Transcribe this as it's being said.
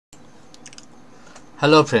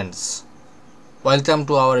Hello friends, welcome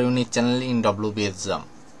to our unique channel in WBP exam.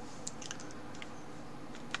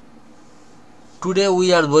 Today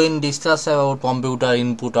we are going to discuss about computer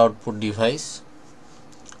input output device.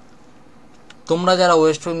 তোমরা যারা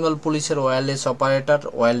West Bengal পুলিশের wireless operator,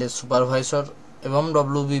 wireless supervisor এবং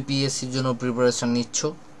WBP SI জন্য preparation নিচ্ছ,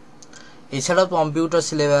 এছাড়াও computer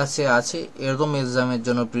সিলেবাসে আছে এরকম এক্সামের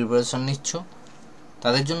জন্য প্রিপারেশন নিচ্ছ,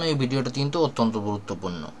 তাদের জন্য এই ভিডিওটা কিন্তু অত্যন্ত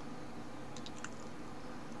গুরুত্বপূর্ণ।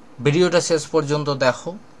 ভিডিওটা শেষ পর্যন্ত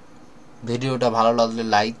দেখো। ভিডিওটা ভালো লাগলে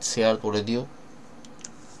লাইক শেয়ার করে দিও।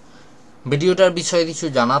 ভিডিওটার বিষয়ে কিছু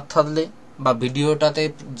জানার থাকলে বা ভিডিওটাতে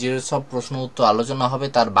যে সব প্রশ্ন উত্তর আলোচনা হবে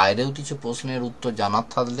তার বাইরেও কিছু প্রশ্নের উত্তর জানার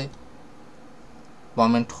থাকলে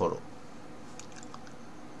কমেন্ট করো।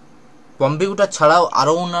 কম্পিউটার ছাড়াও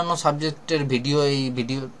আরও অন্যান্য সাবজেক্টের ভিডিও এই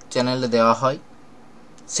ভিডিও চ্যানেলে দেওয়া হয়।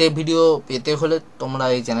 সেই ভিডিও পেতে হলে তোমরা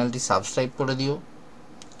এই চ্যানেলটি সাবস্ক্রাইব করে দিও।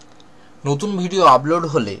 নতুন ভিডিও আপলোড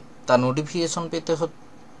হলে তার নোটিফিকেশন পেতে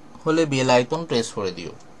হলে বেল আইকন প্রেস করে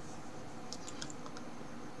দিও।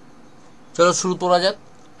 চলো শুরু করা যাক।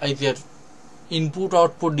 আজকের ইনপুট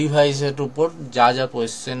আউটপুট ডিভাইসের উপর যা যা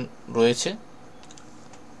কোয়েশ্চেন রয়েছে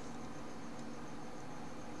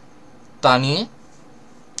তা নিয়ে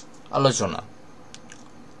আলোচনা।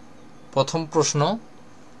 প্রথম প্রশ্ন,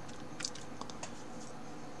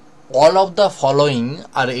 all of the following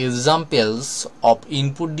are examples of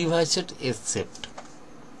input devices except,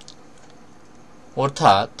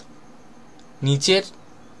 অর্থাৎ নিচের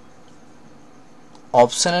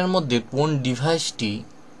অপশনের মধ্যে কোন ডিভাইসটি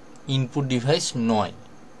ইনপুট ডিভাইস নয়?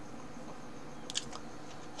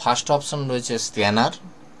 ফার্স্ট অপশন রয়েছে স্ক্যানার,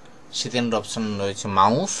 সেকেন্ড অপশন রয়েছে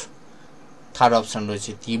মাউস, থার্ড অপশন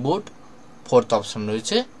রয়েছে কিবোর্ড, ফোর্থ অপশন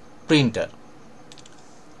রয়েছে printer.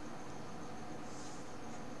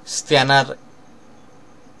 Scanner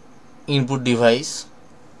input device,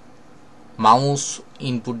 mouse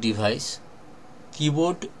input device,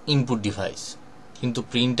 keyboard input device, কিন্তু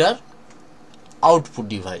প্রিন্টার আউটপুট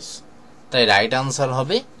ডিভাইস। তাই রাইট আনসার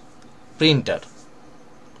হবে প্রিন্টার।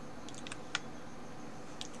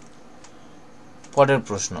 পরের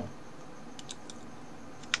প্রশ্ন,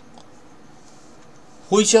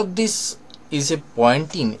 which of this is a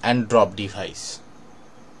Poynting and drop device?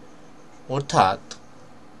 অর্থাৎ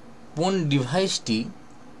কোন ডিভাইসটি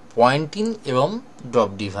পয়েন্টিং এবং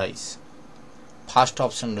ড্রপ ডিভাইস? ফার্স্ট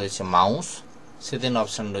অপশন রয়েছে মাউস, সেকেন্ড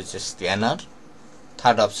অপশন রয়েছে স্ক্যানার,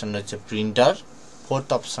 থার্ড অপশন রয়েছে প্রিন্টার, ফোর্থ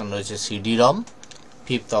অপশন রয়েছে সিডি-রম,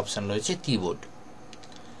 ফিফথ অপশন রয়েছে কিবোর্ড।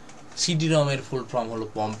 সিডি-রম এর ফুল ফর্ম হলো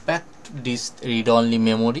compact disc read only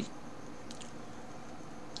memory.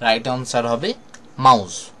 Right answer হবে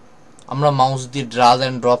মাউস। আমরা মাউস দিয়ে ড্রাগ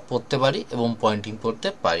অ্যান্ড ড্রপ করতে পারি এবং পয়েন্টিং করতে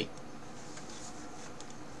পারি।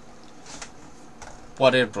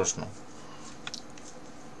 পরের প্রশ্ন,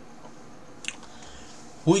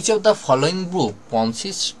 which of the following group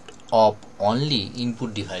consist of only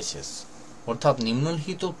input devices? অর্থাৎ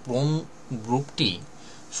নিম্নলিখিত কোন গ্রুপটি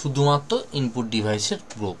শুধুমাত্র ইনপুট ডিভাইসের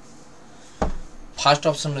গ্রুপ? ফার্স্ট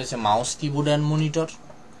অপশন রয়েছে mouse keyboard and monitor,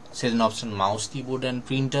 second option mouse keyboard and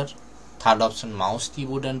printer, third option mouse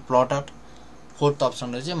keyboard and plotter, fourth option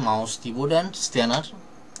রয়েছে mouse keyboard and scanner,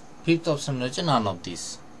 fifth option রয়েছে none of this.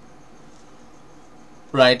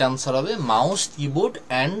 Right answer হবে mouse keyboard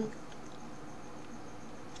and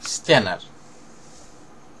scanner.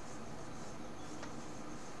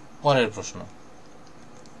 পরের প্রশ্ন,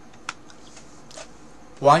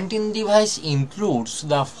 Poynting device includes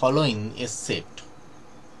the following except?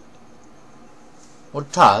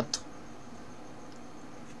 অর্থাৎ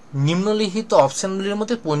নিম্নলিখিত অপশনগুলির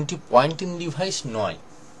মধ্যে কোনটি Poynting device নয়?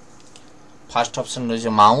 ফার্স্ট অপশন রয়েছে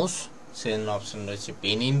মাউস, সেকেন্ড অপশন রয়েছে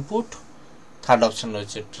পেন ইনপুট, থার্ড অপশন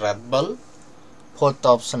রয়েছে ট্র্যাকবল, ফোর্থ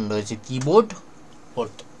অপশন রয়েছে কিবোর্ড,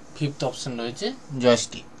 ফিফথ অপশন রয়েছে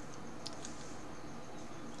জয়স্টিক।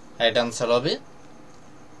 রাইট আনসার হবে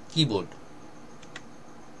কিবোর্ড।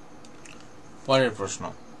 পরের প্রশ্ন,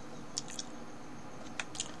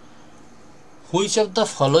 which of the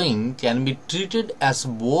following can be treated as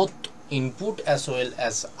both input as well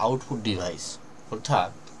as output device?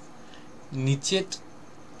 অর্থাৎ নিচের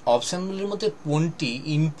অপশনগুলির মধ্যে কোনটি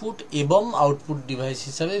ইনপুট এবং আউটপুট ডিভাইস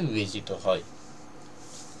হিসাবে বিবেচিত হয়?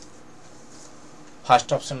 ফার্স্ট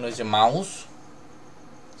অপশন রয়েছে মাউস,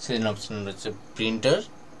 সেকেন্ড অপশন রয়েছে প্রিন্টার,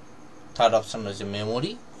 থার্ড অপশন রয়েছে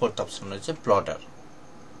মেমোরি, ফোর্থ অপশন রয়েছে প্লটার।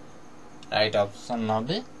 রাইট অপশন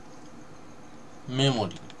হবে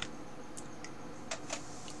মেমোরি।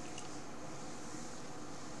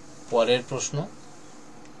 পরের প্রশ্ন,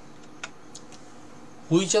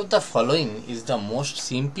 which of the following is the most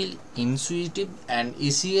simple, intuitive and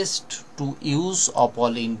easiest to use of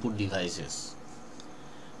all input devices?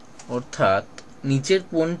 অর্থাৎ নিচের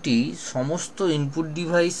কোনটি সমস্ত ইনপুট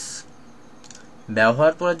ডিভাইস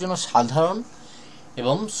ব্যবহার করার জন্য সাধারণ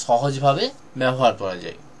এবং সহজভাবে ব্যবহার করা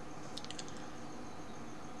যায়?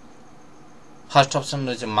 ফার্স্ট অপশন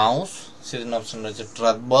রয়েছে মাউস, সেকেন্ড অপশন রয়েছে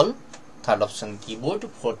ট্র্যাক বল, third option keyboard,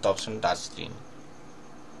 fourth option touch screen.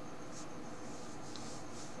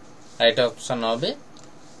 Right option হবে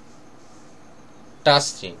টাচ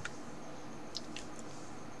স্ক্রিন।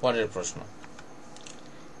 পরের প্রশ্ন,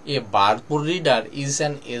 এ barcode reader is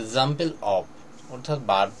an example of, অর্থাৎ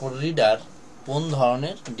বারকোড রিডার কোন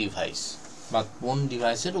ধরনের ডিভাইস বা কোন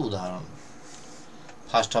ডিভাইসের উদাহরণ?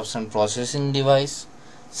 First option processing device,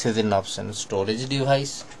 second option storage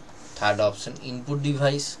device, third option input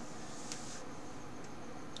device,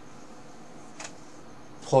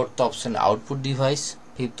 fourth option output device,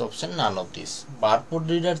 fifth option none of this. Barcode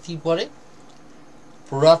reader কি করে?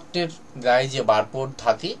 প্রোডাক্টের গায়ে যে বারকোড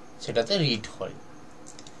থাকে সেটাতে রিড হয়,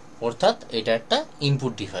 অর্থাৎ এটা একটা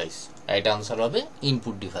ইনপুট ডিভাইস। রাইট আনসার হবে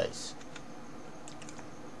ইনপুট ডিভাইস।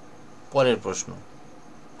 পরের প্রশ্ন,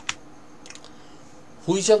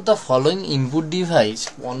 which of the following input device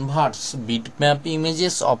converts bitmap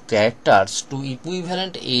images of characters two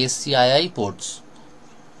equivalent ASCII ports?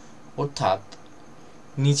 অর্থাৎ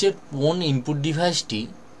নিচের কোন ইনপুট ডিভাইসটি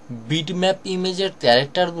বিটম্যাপ ইমেজের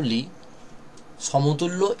ক্যারেক্টারগুলি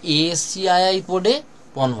সমতুল্য ASCII পোর্টে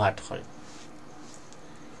কনভার্ট করে?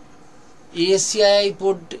 ASCII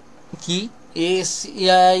পোর্ট কি?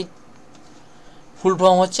 ASCII ফুল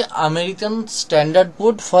ফর্ম হচ্ছে American standard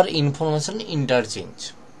port for information interchange.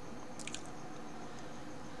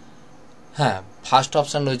 হ্যাঁ, ফার্স্ট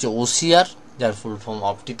অপশন রয়েছে OCR, যার full form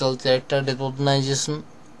optical character recognition.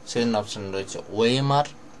 Second option রয়েছে OMR,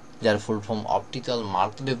 যার full form optical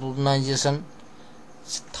mark recognition.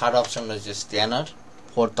 Third option রয়েছে scanner,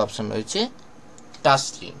 fourth option রয়েছে touch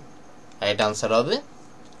screen. Right answer হবে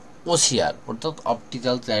OCR, অর্থাৎ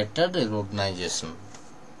optical character recognition.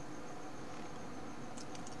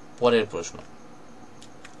 পরের প্রশ্ন,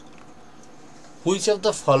 which of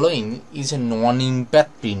the following is a non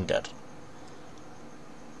impact printer?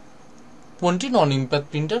 কোনটি নন impact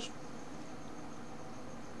printer?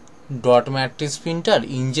 Dot matrix printer,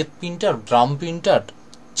 ইনজেট printer, drum printer,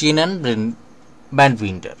 chain and band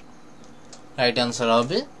printer. Right answer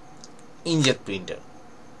হবে ইনজেট printer.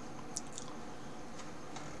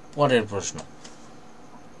 পরের প্রশ্ন,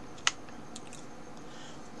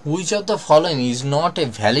 which of the following is not a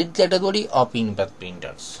valid category of impact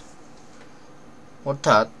printers?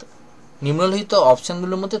 অর্থাৎ নিম্নলিখিত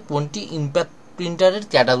অপশনগুলোর মধ্যে কোনটি impact প্রিন্টারের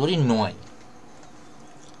category নয়?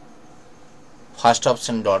 First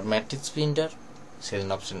option dot matrix printer,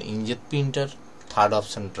 second option ইনজেট printer, third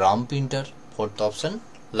option drum printer, fourth option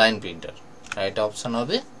line printer. Right option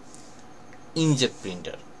হবে ইনজেট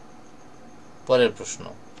printer. পরের প্রশ্ন,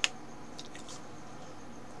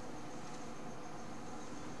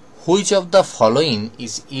 which of the following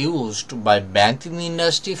is used by banking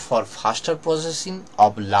industry for faster processing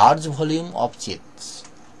of large volume of cheques?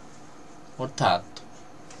 অর্থাৎ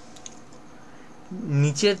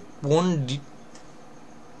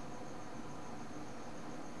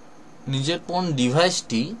নিচের কোন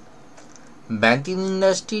ডিভাইসটি banking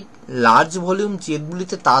industry large volume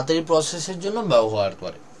চেকগুলিতে তাড়াতাড়ি প্রসেসের জন্য ব্যবহার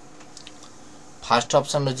করে? ফার্স্ট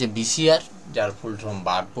অপশন রয়েছে BCR, যার full form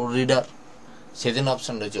barcode reader. Second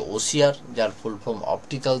option রয়েছে OCR, যার full form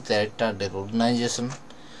optical character recognition.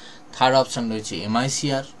 Third option রয়েছে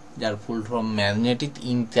MICR, যার full form magnetic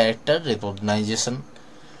ink character recognition.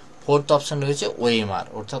 Fourth option রয়েছে OMR,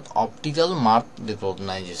 অর্থাৎ optical mark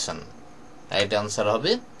recognition. Right answer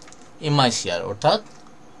হবে MICR, অর্থাৎ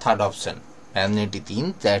third option magnetic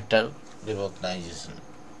ink character recognition.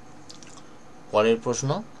 পরের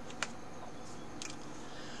প্রশ্ন,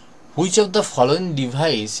 which of the following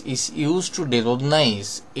device is used to recognize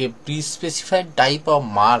a pre-specified type of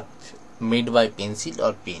mark made by pencil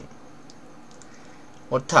or pen?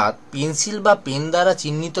 অর্থাৎ pencil বা pen দ্বারা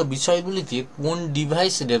চিহ্নিত বিষয়গুলিকে কোন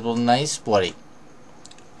ডিভাইস রেকগনাইজ করে?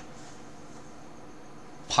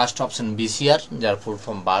 ফার্স্ট অপশন BCR, যার full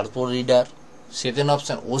form barcode reader. Second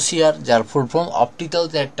option OCR, যার full form optical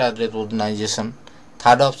character recognition.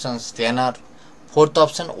 Third option scanner. Fourth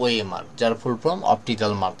option OMR, যার full form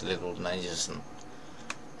optical mark recognition.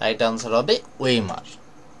 Right answer হবে OMR।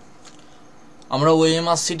 আমরা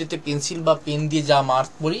OMR সিটিতে pencil বা pen দিয়ে যা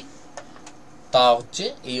mark করি তা হচ্ছে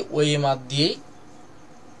এই OMR দিয়েই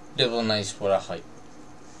রেকগনাইজ করা হয়।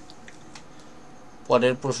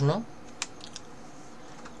 পরের প্রশ্ন,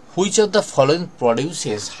 which of the following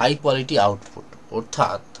produces high quality output?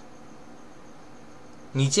 অর্থাৎ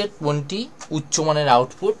নিচের কোনটি উচ্চমানের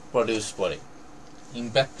আউটপুট প্রডিউস করে?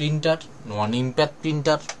 impact printer, non-impact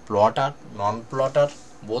printer, plotter, non-plotter,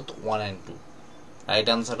 both 1 and 2. Right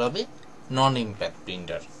answer হবে non-impact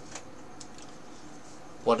printer.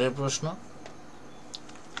 পরের প্রশ্ন,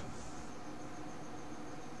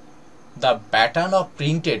 the pattern of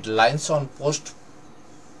printed lines on post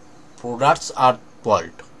products are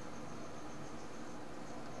called.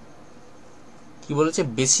 কি বলেছে,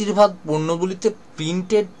 বেশিরভাগ পণ্যগুলিতে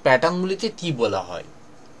প্রিন্টেড প্যাটার্নগুলিতে কি বলা হয়?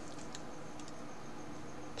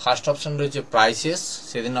 ফার্স্ট অপশন রয়েছে প্রাইসেস,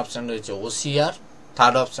 সেকেন্ড অপশন রয়েছে ওসিআর,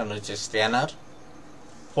 থার্ড অপশন রয়েছে স্ক্যানার,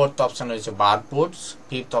 ফোর্থ অপশন রয়েছে বারকোডস,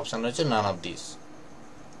 ফিফথ অপশন রয়েছে none of this.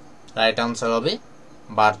 Right answer হবে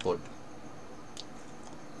বারকোড।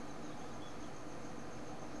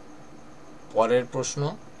 পরের প্রশ্ন,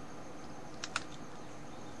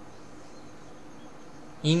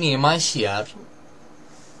 in MICR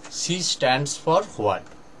C stands for what?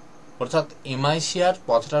 অর্থাৎ MICR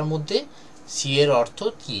কথাটার মধ্যে C এর অর্থ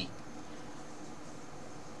কি?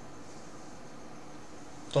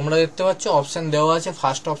 তোমরা দেখতে পাচ্ছ অপশন দেওয়া আছে,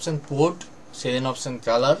 first option port, second option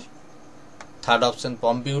colour, third option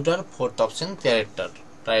computer, fourth option character.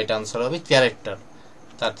 Right answer হবে ক্যারেক্টার।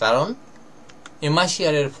 তার কারণ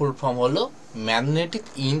MICR এর ফুল ফর্ম হলো ম্যাগনেটিক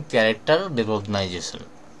ইন ক্যারেক্টার রেকগনাইজেশন।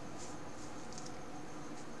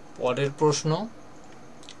 পরের প্রশ্ন,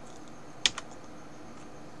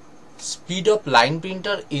 speed of line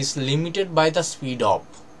printer is limited by the speed of.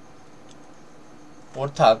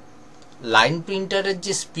 অর্থাৎ line প্রিন্টারের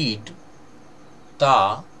যে speed তা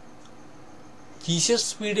কিসের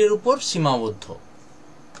স্পিডের উপর সীমাবদ্ধ?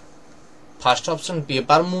 First option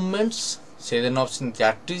paper movements, second option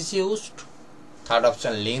ক্যারেক্টারিজ used, third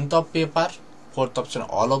option length of paper, fourth option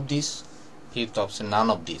all of this, fifth option none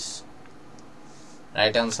of this.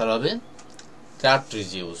 Right answer হবে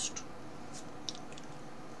ক্যারেক্টারিজ used.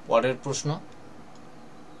 পরের প্রশ্ন,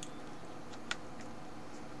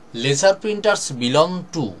 লেজার প্রিন্টার্স বিলং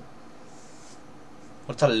টু।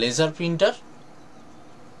 অর্থাৎ লেজার প্রিন্টার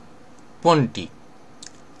কোনটি?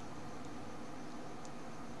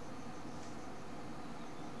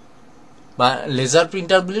 বা laser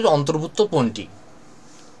প্রিন্টারগুলির অন্তর্ভুক্ত কোনটি?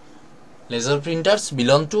 Laser printers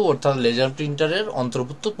belong to অর্থাৎ laser প্রিন্টারের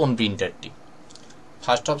অন্তর্ভুক্ত কোন প্রিন্টারটি?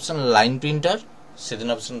 First option line printer,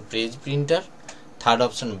 second option page printer, third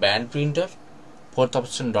option band printer, fourth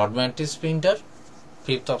option dot matrix printer,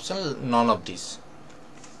 fifth option none of this.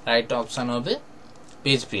 Right option হবে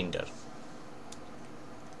page printer.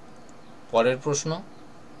 পরের প্রশ্ন,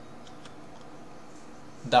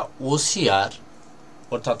 the OCR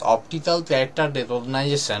অর্থাৎ optical character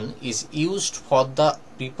recognition is used for the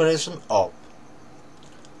preparation of.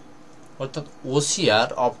 অর্থাৎ OCR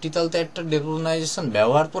optical character recognition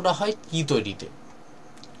ব্যবহার করা হয় কি তৈরিতে?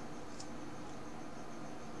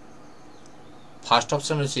 ফার্স্ট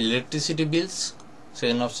অপশন রয়েছে ইলেকট্রিসিটি বিলস,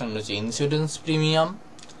 সেকেন্ড অপশন রয়েছে ইন্স্যুরেন্স প্রিমিয়াম,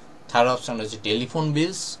 থার্ড অপশন রয়েছে telephone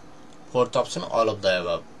beans, fourth option all of the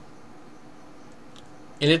above.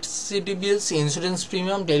 Electricity beans, insurance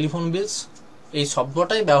premium, telephone বিলস এই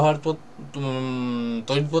সবকটাই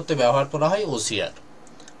তৈরি করতে ব্যবহার করা হয় OCR।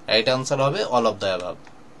 রাইট আনসার হবে অল অফ দ্য অ্যাবাভ।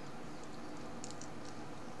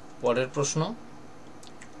 পরের প্রশ্ন,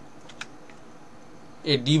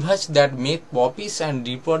 a device that make copies and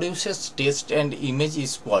reproduces text and image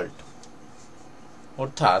is called।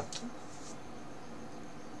 অর্থাৎ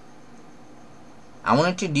এমন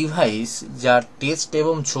একটি ডিভাইস যা টেক্সট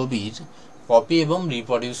এবং ছবির কপি এবং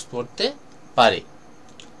রিপ্রডিউস করতে পারে,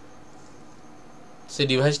 সে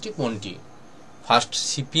ডিভাইসটি কোনটি? First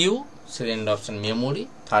CPU, second option memory,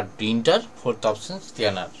 third printer, fourth option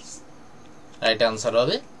scanner. Right answer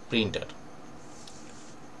হবে প্রিন্টার।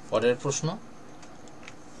 পরের প্রশ্ন,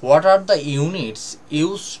 what are the units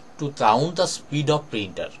used to count the speed of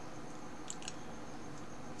printer?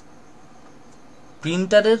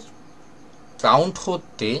 প্রিন্টারের count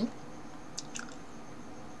করতে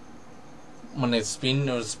মানে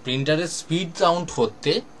প্রিন্টারের স্পিড কাউন্ট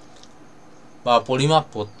করতে বা পরিমাপ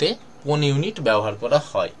করতে কোন ইউনিট ব্যবহার করা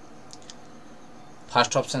হয়?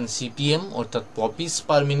 ফার্স্ট অপশন CPM অর্থাৎ copies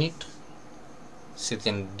per minute,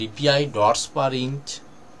 second DPI dots per inch,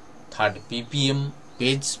 third PPM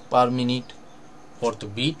page per minute, fourth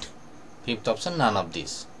bit, fifth option none of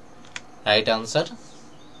this. Right answer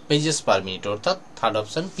pages per minute অর্থাৎ থার্ড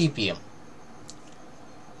অপশন PPM।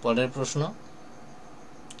 পরের প্রশ্ন,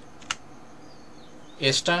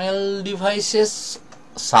 external devices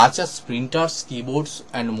such as printers, keyboards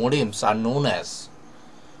and modems are known as।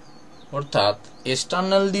 অর্থাৎ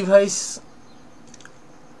external device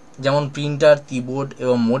যেমন printer, keyboard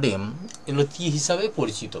এবং modem এগুলো কি হিসাবে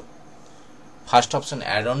পরিচিত? First option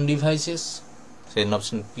add on devices, second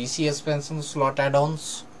option PC expansion slot add অনস,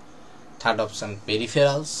 third option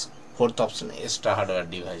peripherals, fourth option extra hardware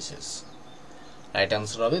devices. Right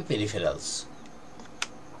answer হবে peripherals.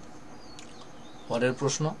 পরের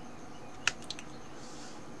প্রশ্ন,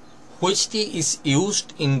 which key is used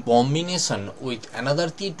in combination with another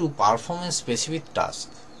key to perform a specific task?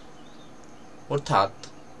 অর্থাৎ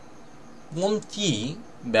কোন কি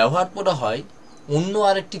ব্যবহার করা হয় অন্য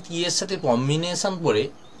আরেকটি কি এর সাথে কম্বিনেশন করে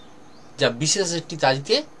যা বিশেষ একটি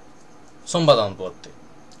কাজকে সম্পাদন করতে।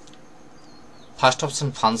 ফার্স্ট অপশন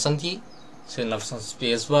ফাংশন কি, সেকেন্ড অপশন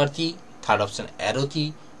স্পেস বার কি, থার্ড অপশন অ্যারো কি,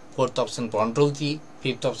 ফোর্থ অপশন কন্ট্রোল কি,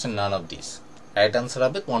 fifth option none of this. Right answer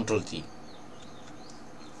হবে কন্ট্রোল কি।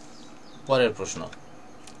 পরের প্রশ্ন,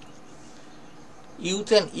 you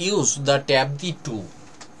can use the tab the two,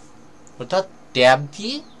 অর্থাৎ ট্যাব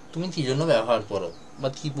দিয়ে তুমি কি জন্য ব্যবহার করো বা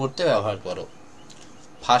কি করতে ব্যবহার করো।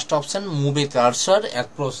 First option move A cursor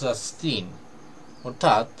across the screen,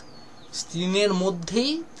 অর্থাৎ স্ক্রিনের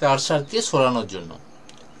মধ্যেই কার্সারকে সরানোর জন্য।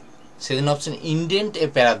 Second option indent a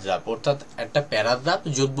paragraph, অর্থাৎ একটা প্যারাগ্রাফ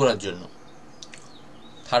যোগ করার জন্য।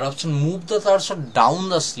 Third option move the cursor down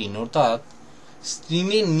the screen, অর্থাৎ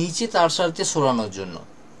স্ক্রিনের নিচে কার্সারকে সরানোর জন্য।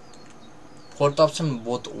 Fourth option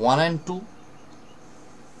both 1 and 2,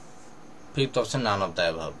 fifth option none of the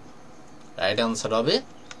above. Right answer হবে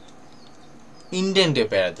ইনডেন্ট এ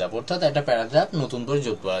প্যারাগ্রাফ, অর্থাৎ একটা প্যারাগ্রাফ নতুন করে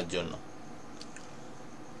যোগ করার জন্য।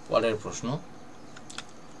 পরের প্রশ্ন,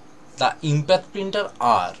 দ্য ইম্প্যাক্ট প্রিন্টার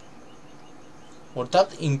আর, অর্থাৎ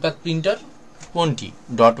ইম্প্যাক্ট প্রিন্টার কোনটি?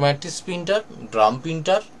 Dot matrix printer, drum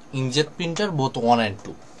printer, inject printer, both 1 and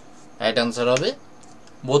 2। Right answer হবে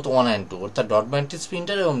বোথ 1 and 2, অর্থাৎ ডট ম্যাট্রিক্স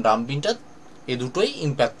প্রিন্টার এবং ড্রাম প্রিন্টার এই দুটোই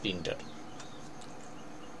ইম্প্যাক্ট প্রিন্টার।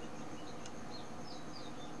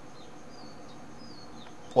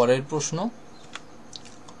 পরের প্রশ্ন,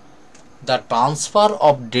 the transfer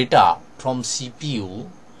of data from CPU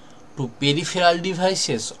two peripheral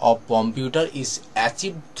devices of computer is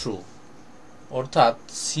achieve through, অর্থাৎ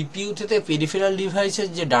CPU থেকে peripheral ডিভাইসের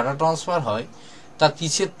যে ডাটা ট্রান্সফার হয় তা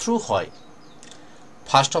কিসের থ্রু হয়?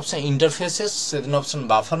 First option interfaces, second option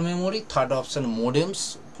buffer memory, third option মোডেমস,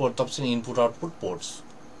 fourth option input output ports.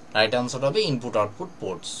 Right answer হবে input output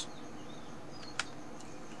ports.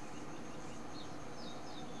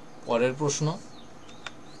 পরের প্রশ্ন,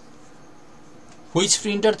 which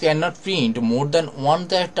printer can not print more than 1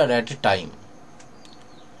 character at a time,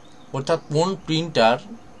 অর্থাৎ কোন printer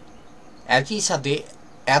একই সাথে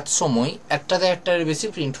এক সময় একটা ক্যারেক্টারের বেশি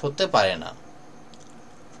প্রিন্ট করতে পারে না।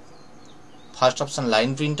 First option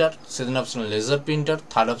line printer, second option laser printer,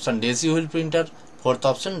 third option deci wheel printer, fourth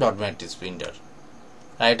option dot matrix printer.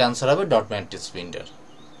 Right answer হবে ডট ম্যাট্রিক্স প্রিন্টার।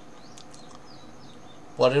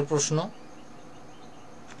 পরের প্রশ্ন,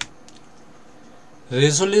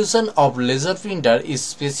 resolution of laser printer is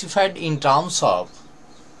specified in terms of,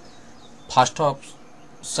 first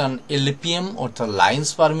option LPM অর্থাৎ lines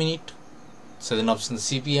per minute, second option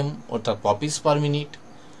CPM অর্থাৎ copies per minute,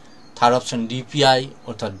 third option DPI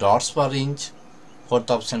অর্থাৎ dots পার inch, fourth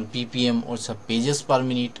option PPM অর্থাৎ pages per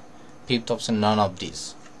minute, fifth option none of this.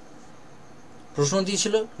 প্রশ্ন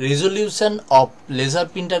দিয়েছিল resolution of laser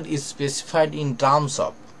printer is specified in terms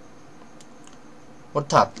of,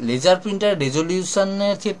 অর্থাৎ laser printer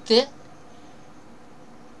রেজলিউশনের ক্ষেত্রে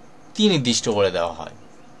কি নির্দিষ্ট করে দেওয়া হয়?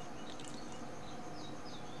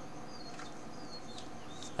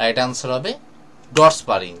 রাইট আনসার হবে ডটস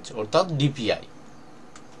পার ইঞ্চ অর্থাৎ ডিপিআই।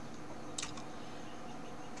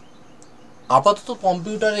 আপাতত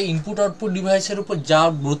কম্পিউটারে ইনপুট আউটপুট ডিভাইসের উপর যা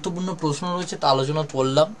গুরুত্বপূর্ণ প্রশ্ন রয়েছে তা আলোচনা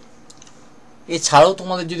করলাম। এছাড়াও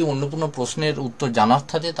তোমাদের যদি অন্য কোনো প্রশ্নের উত্তর জানার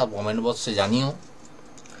থাকে তা কমেন্ট বক্সে জানিও।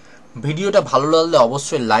 ভিডিওটা ভালো লাগলে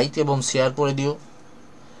অবশ্যই লাইক এবং শেয়ার করে দিও।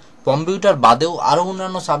 কম্পিউটার বাদেও আরও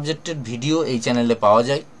অন্যান্য সাবজেক্টের ভিডিও এই চ্যানেলে পাওয়া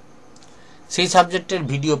যায়। সেই সাবজেক্টের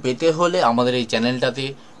ভিডিও পেতে হলে আমাদের এই চ্যানেলটাতে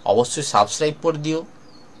অবশ্যই সাবস্ক্রাইব করে দিও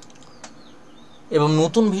এবং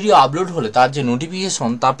নতুন ভিডিও আপলোড হলে তার যে নোটিফিকেশন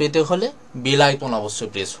তা পেতে হলে বেল আইকন অবশ্যই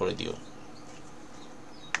প্রেস করে দিও।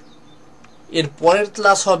 এর পরের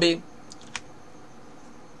ক্লাস হবে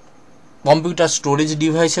কম্পিউটার স্টোরেজ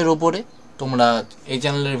ডিভাইসের ওপরে। তোমরা এই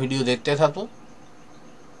চ্যানেলের ভিডিও দেখতে থাকো।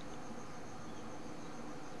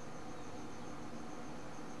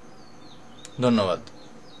 ধন্যবাদ।